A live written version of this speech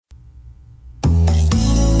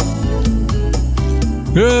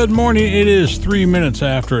Good morning. It is 3 minutes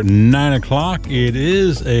after 9 o'clock. It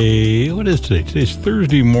is what is today? Today's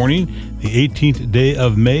Thursday morning, the 18th day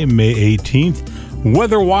of May, May 18th.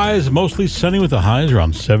 Weather-wise, mostly sunny with the highs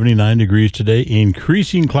around 79 degrees today.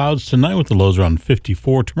 Increasing clouds tonight with the lows around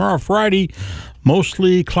 54. Tomorrow, Friday,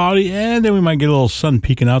 mostly cloudy, and then we might get a little sun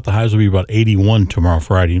peeking out. The highs will be about 81 tomorrow,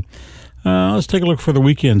 Friday. Let's take a look for the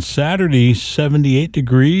weekend. Saturday, 78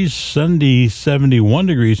 degrees. Sunday, 71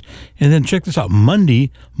 degrees. And then check this out.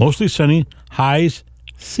 Monday, mostly sunny. Highs,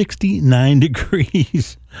 69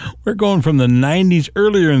 degrees. We're going from the 90s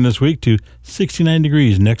earlier in this week to 69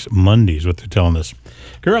 degrees next Monday is what they're telling us.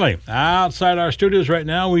 Currently, outside our studios right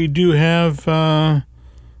now, we do have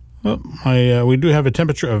we do have a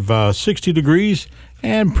temperature of 60 degrees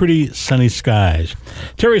and pretty sunny skies.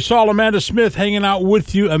 Terry Saul, Amanda Smith hanging out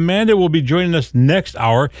with you. Amanda will be joining us next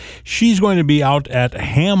hour. She's going to be out at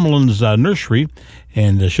Hamlin's Nursery,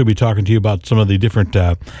 and she'll be talking to you about some of the different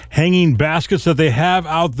hanging baskets that they have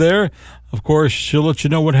out there. Of course, she'll let you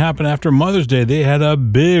know what happened after Mother's Day. They had a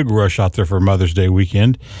big rush out there for Mother's Day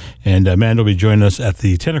weekend, and Amanda will be joining us at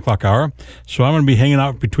the 10 o'clock hour. So I'm going to be hanging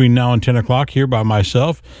out between now and 10 o'clock here by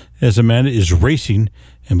myself as Amanda is racing.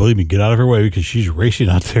 And believe me, get out of her way because she's racing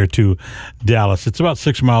out there to Dallas. It's about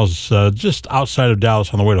 6 miles just outside of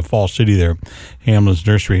Dallas on the way to Fall City there, Hamlin's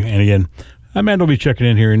Nursery. And again, Amanda will be checking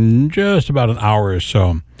in here in just about an hour or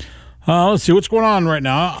so. Let's see what's going on right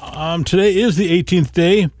now. Today is the 18th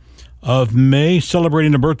day of May.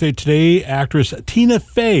 Celebrating a birthday today, actress Tina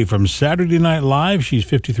Fey from Saturday Night Live. She's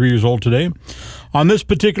 53 years old today. On this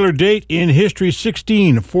particular date in history,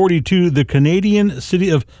 1642, the Canadian city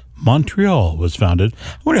of Montreal was founded.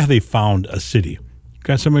 I wonder how they found a city.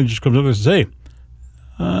 Got somebody just comes up and says, hey,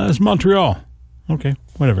 it's Montreal. Okay,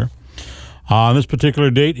 whatever. On this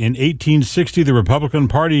particular date in 1860, the Republican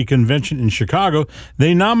Party convention in Chicago,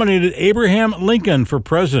 they nominated Abraham Lincoln for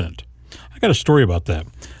president. I got a story about that.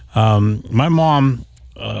 My mom,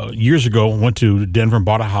 years ago, went to Denver and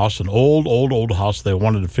bought a house, an old house. They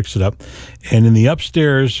wanted to fix it up. And in the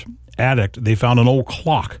upstairs attic, they found an old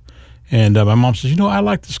clock. And my mom says, I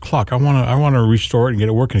like this clock. I want to restore it and get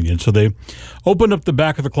it working again. So they opened up the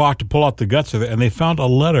back of the clock to pull out the guts of it, and they found a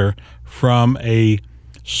letter from a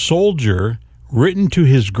soldier written to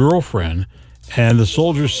his girlfriend. And the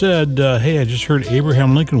soldier said, hey, I just heard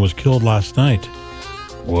Abraham Lincoln was killed last night.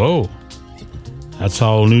 Whoa. That's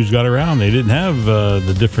how news got around. They didn't have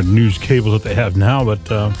the different news cables that they have now,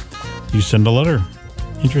 but you send a letter.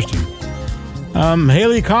 Interesting.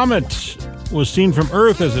 Halley Comet was seen from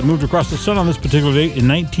Earth as it moved across the sun on this particular date in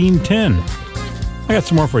 1910. I got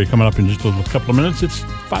some more for you coming up in just a couple of minutes. It's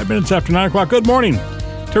 5 minutes after 9 o'clock. Good morning.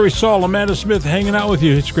 Terry Saul, Amanda Smith hanging out with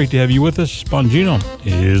you. It's great to have you with us. Bongino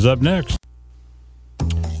is up next.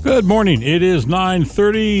 Good morning. It is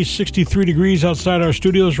 9:30, 63 degrees outside our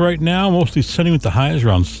studios right now. Mostly sunny with the highs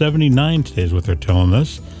around 79 today is what they're telling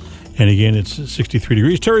us. And again, it's 63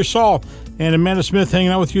 degrees. Terry Saul and Amanda Smith hanging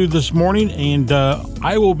out with you this morning. And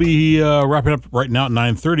I will be wrapping up right now at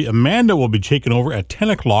 9:30. Amanda will be taking over at 10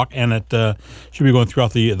 o'clock. And she'll be going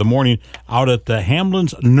throughout the morning out at the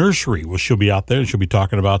Hamlin's Nursery. Well, she'll be out there and she'll be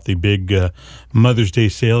talking about the big Mother's Day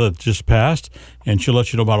sale that just passed. And she'll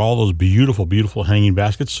let you know about all those beautiful, beautiful hanging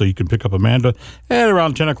baskets. So you can pick up Amanda at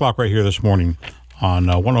around 10 o'clock right here this morning on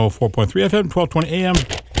 104.3 FM, 1220 AM.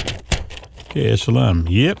 KSLM.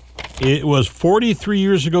 Yep. It was 43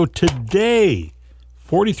 years ago today,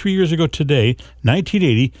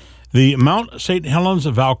 1980, the Mount St. Helens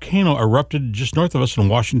volcano erupted just north of us in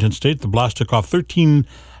Washington State. The blast took off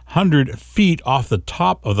 1,300 feet off the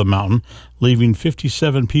top of the mountain, leaving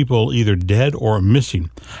 57 people either dead or missing.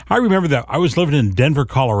 I remember that. I was living in Denver,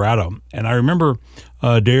 Colorado, and I remember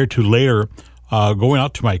a day or two later going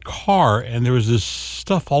out to my car, and there was this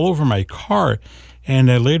stuff all over my car,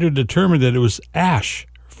 and I later determined that it was ash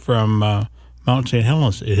from Mount St.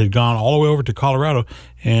 Helens. It had gone all the way over to Colorado,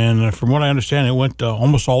 and from what I understand, it went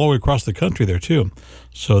almost all the way across the country there, too.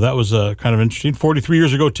 So that was kind of interesting. 43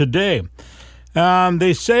 years ago today.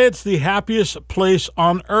 They say it's the happiest place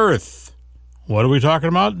on Earth. What are we talking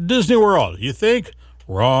about? Disney World. You think?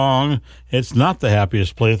 Wrong. It's not the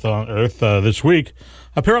happiest place on Earth this week.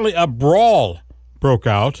 Apparently, a brawl broke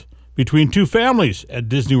out between two families at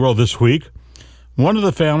Disney World this week. One of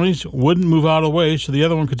the families wouldn't move out of the way so the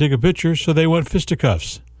other one could take a picture, so they went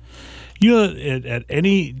fisticuffs. You know, at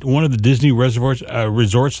any one of the Disney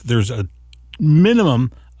resorts, there's a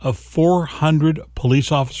minimum of 400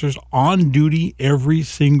 police officers on duty every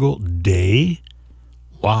single day.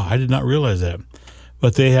 Wow, I did not realize that.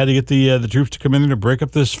 But they had to get the troops to come in there to break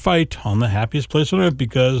up this fight on the happiest place on Earth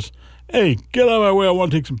because, hey, get out of my way, I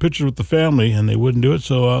want to take some pictures with the family, and they wouldn't do it,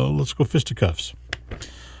 so let's go fisticuffs.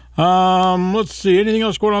 Let's see. Anything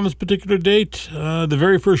else going on this particular date? The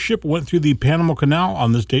very first ship went through the Panama Canal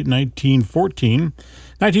on this date, 1914.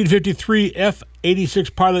 1953,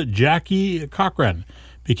 F-86 pilot Jackie Cochran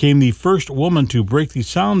became the first woman to break the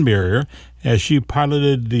sound barrier as she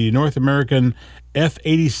piloted the North American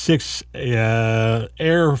F-86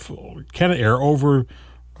 Canadair over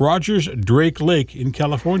Rogers Drake Lake in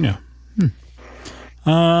California.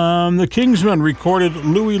 The Kingsmen recorded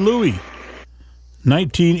Louie Louie,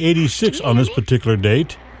 1986 on this particular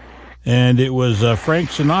date. And it was Frank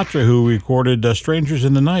Sinatra who recorded Strangers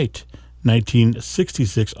in the Night,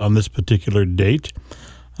 1966 on this particular date.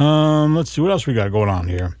 Let's see, what else we got going on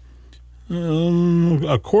here?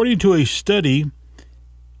 According to a study,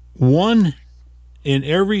 1 in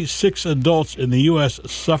every 6 adults in the U.S.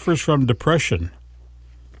 suffers from depression.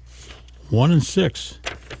 1 in 6.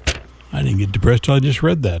 I didn't get depressed till I just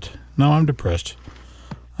read that. Now I'm depressed.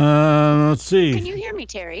 Let's see. Can you hear me,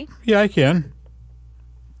 Terry? Yeah, I can.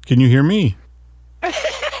 Can you hear me?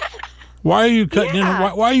 Why are you cutting in?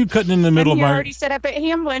 Why are you cutting in the middle of my? You already set up at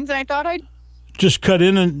Hamlin's, and I thought I'd just cut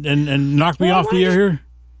in and knock me off the air here.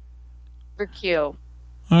 Barbecue.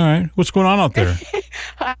 All right, what's going on out there?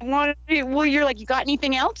 I wanted. Well, you're like, you got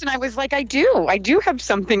anything else? And I was like, I do have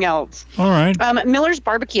something else. All right. Miller's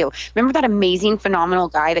Barbecue. Remember that amazing, phenomenal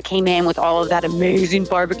guy that came in with all of that amazing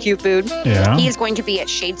barbecue food? Yeah. He is going to be at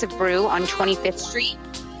Shades of Brew on 25th Street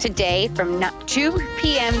today from 2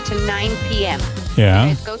 p.m. to 9 p.m. Yeah.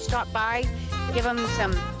 You guys go stop by, give him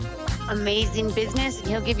some amazing business, and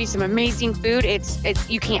he'll give you some amazing food. It's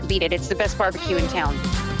you can't beat it. It's the best barbecue in town.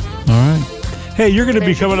 All right. Hey, you're going to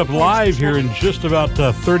be coming up live here in just about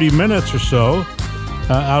 30 minutes or so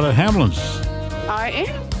out at Hamlin's. I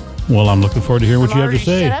am. Well, I'm looking forward to hearing what you have to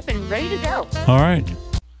say. Set up and ready to go. All right.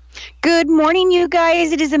 Good morning, you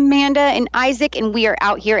guys. It is Amanda and Isaac, and we are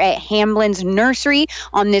out here at Hamlin's Nursery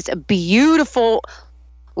on this beautiful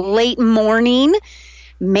late morning.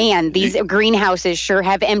 Man, these greenhouses sure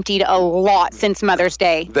have emptied a lot since Mother's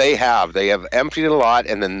Day. They have emptied a lot,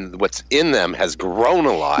 and then what's in them has grown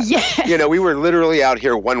a lot. Yeah. You know, we were literally out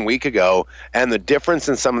here 1 week ago, and the difference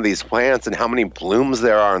in some of these plants and how many blooms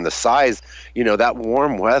there are and the size, you know, that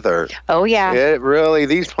warm weather. Oh, yeah. It really,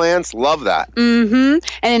 these plants love that. Mm-hmm. And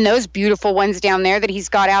then those beautiful ones down there that he's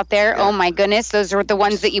got out there, oh my goodness, those are the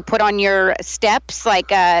ones that you put on your steps, like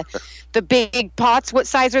the big pots. What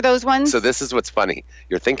size are those ones? So this is what's funny.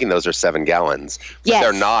 You're thinking those are 7 gallons, but Yes.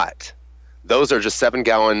 they're not. Those are just 7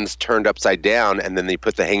 gallons turned upside down, and then they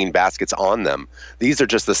put the hanging baskets on them. These are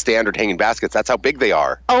just the standard hanging baskets. That's how big they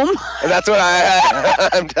are. Oh my. And that's what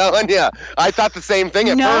I'm telling you. I thought the same thing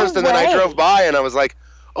at No first, and then I way. drove by, and I was like,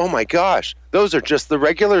 oh my gosh, those are just the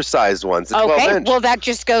regular sized ones, the 12 Okay, inch. well, that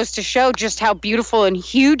just goes to show just how beautiful and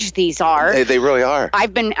huge these are. They really are.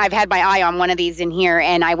 I've had my eye on one of these in here,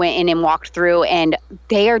 and I went in and walked through, and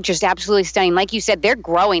they are just absolutely stunning. Like you said, they're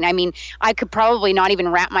growing. I mean, I could probably not even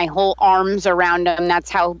wrap my whole arms around them. That's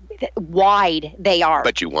how wide they are.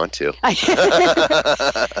 But you want to.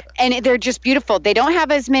 And they're just beautiful. They don't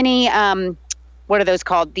have as many, what are those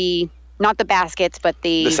called? Not the baskets, but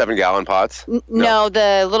the 7 gallon pots? No,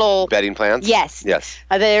 the little Bedding plants? Yes. Yes.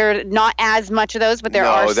 They're not as much of those, but there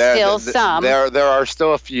are still some. There are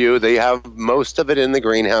still a few. They have most of it in the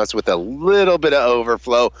greenhouse with a little bit of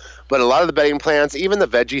overflow. But a lot of the bedding plants, even the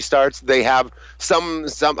veggie starts, they have some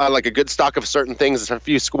like a good stock of certain things, a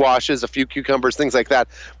few squashes, a few cucumbers, things like that.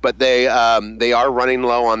 But they are running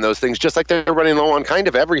low on those things, just like they're running low on kind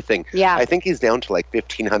of everything. Yeah. I think he's down to like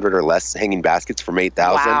 1,500 or less hanging baskets from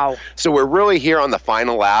 8,000. Wow. So we're really here on the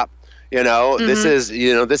final lap. You know,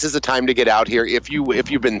 Mm-hmm. this is a time to get out here. If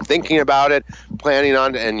you've been thinking about it, planning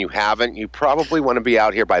on it, and you haven't, you probably want to be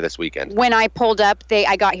out here by this weekend. When I pulled up,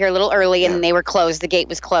 I got here a little early, and they were closed. The gate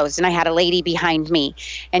was closed, and I had a lady behind me,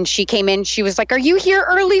 and she came in. She was like, "Are you here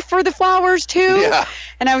early for the flowers too?" Yeah.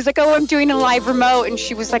 And I was like, "Oh, I'm doing a live remote." And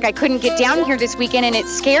she was like, "I couldn't get down here this weekend, and it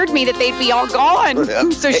scared me that they'd be all gone." Yeah.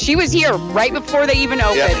 So she was here right before they even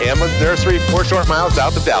opened. Yeah, Hamlin's Nursery, 4 short miles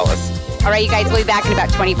south of Dallas. All right, you guys, we'll be back in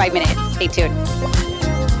about 25 minutes. Stay tuned.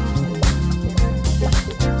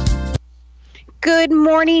 Good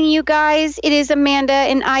morning, you guys. It is Amanda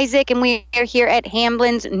and Isaac, and we are here at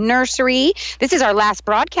Hamlin's Nursery. This is our last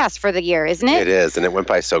broadcast for the year, isn't it? It is, and it went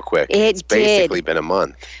by so quick. It's basically been a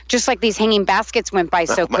month. Just like these hanging baskets went by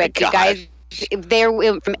so Oh, my quick. You gosh. guys, they're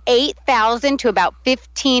from 8,000 to about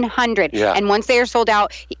 1,500. Yeah. And once they are sold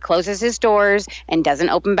out, he closes his doors and doesn't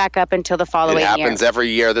open back up until the following It year. happens every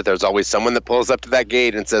year that there's always someone that pulls up to that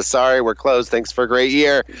gate and says, sorry, we're closed. Thanks for a great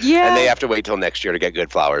year. Yeah. And they have to wait till next year to get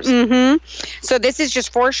good flowers. Mm-hmm. So this is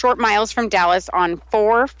just 4 short miles from Dallas on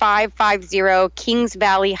 4550 Kings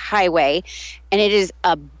Valley Highway. And it is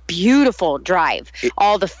a beautiful drive.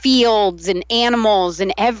 All the fields and animals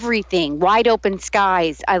and everything, wide open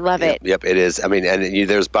skies. I love it. Yep, it is. I mean, and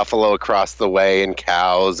there's buffalo across the way and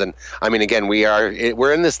cows. And I mean, again,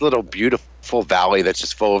 we're in this little beautiful valley that's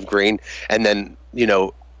just full of green. And then,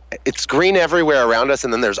 it's green everywhere around us,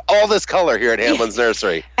 and then there's all this color here at Hamblin's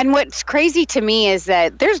Nursery. And what's crazy to me is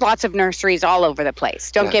that there's lots of nurseries all over the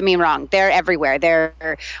place. Don't get me wrong. They're everywhere.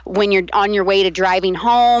 They're when you're on your way to driving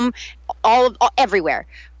home, everywhere.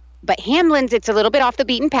 But Hamblin's, it's a little bit off the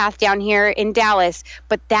beaten path down here in Dallas,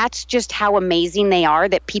 but that's just how amazing they are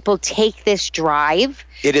that people take this drive.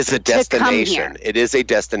 It is a destination. It is a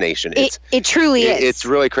destination. It truly is. It's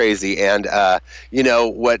really crazy. And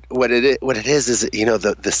what it is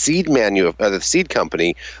the seed the seed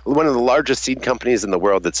company, one of the largest seed companies in the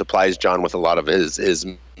world that supplies John with a lot of his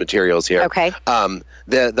materials here. Okay.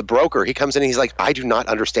 The broker, he comes in and he's like, I do not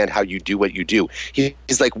understand how you do what you do.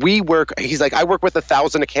 He's like, I work with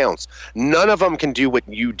 1,000 accounts. None of them can do what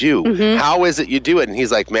you do. Mm-hmm. How is it you do it? And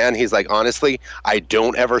he's like, honestly, I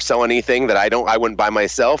don't ever sell anything that I wouldn't buy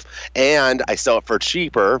myself, and I sell it for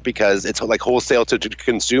cheaper because it's like wholesale to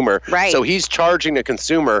consumer. Right. So he's charging a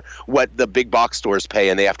consumer what the big box stores pay,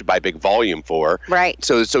 and they have to buy big volume for. Right.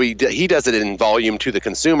 So he does it in volume to the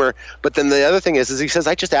consumer. But then the other thing is he says,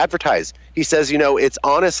 I just advertise. He says, it's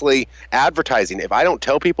honestly advertising. If I don't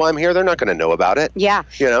tell people I'm here, they're not going to know about it. Yeah.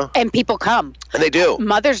 And people come. And they do.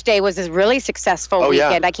 Mother's Day was a really successful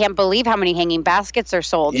weekend. Yeah. I can't believe how many hanging baskets are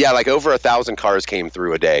sold. Yeah, like over 1,000 cars came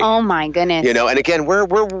through a day. Oh my goodness. And again, we're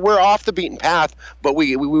off the beaten path, but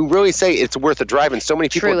we really say it's worth a drive, and so many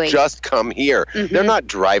people Truly. Just come here. Mm-hmm. They're not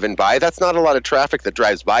driving by. That's not a lot of traffic that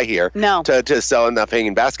drives by here. No. To sell enough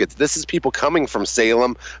hanging baskets. This is people coming from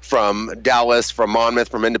Salem, from Dallas, from Monmouth,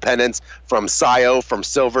 from Independence, from Scioto, from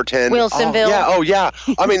Silverton. Wilsonville. Oh yeah.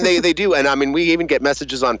 I mean, they do. And I mean, we even get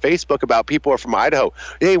messages on Facebook about people who are from Idaho.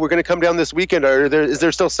 Hey, we're going to come down this weekend. Is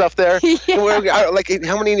there still stuff there? Yeah. Like,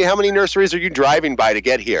 how many nurseries are you driving by to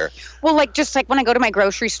get here? Well, just like when I go to my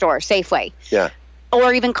grocery store, Safeway. Yeah.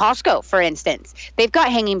 Or even Costco, for instance. They've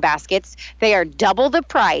got hanging baskets. They are double the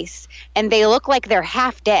price, and they look like they're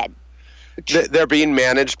half dead. They're being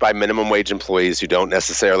managed by minimum wage employees who don't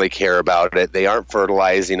necessarily care about it. They aren't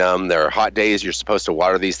fertilizing them. There are hot days. You're supposed to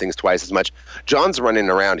water these things twice as much. John's running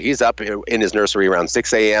around. He's up in his nursery around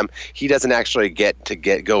 6 a.m. He doesn't actually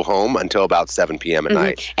go home until about 7 p.m. at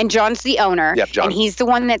night. And John's the owner. Yep, John. And he's the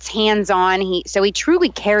one that's hands-on. So he truly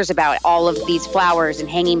cares about all of these flowers and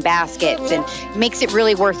hanging baskets and makes it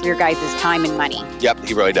really worth your guys' time and money. Yep,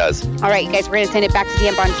 he really does. All right, guys, we're going to send it back to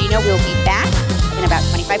Dan Bongino. We'll be back in about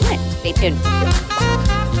 25 minutes. Stay tuned.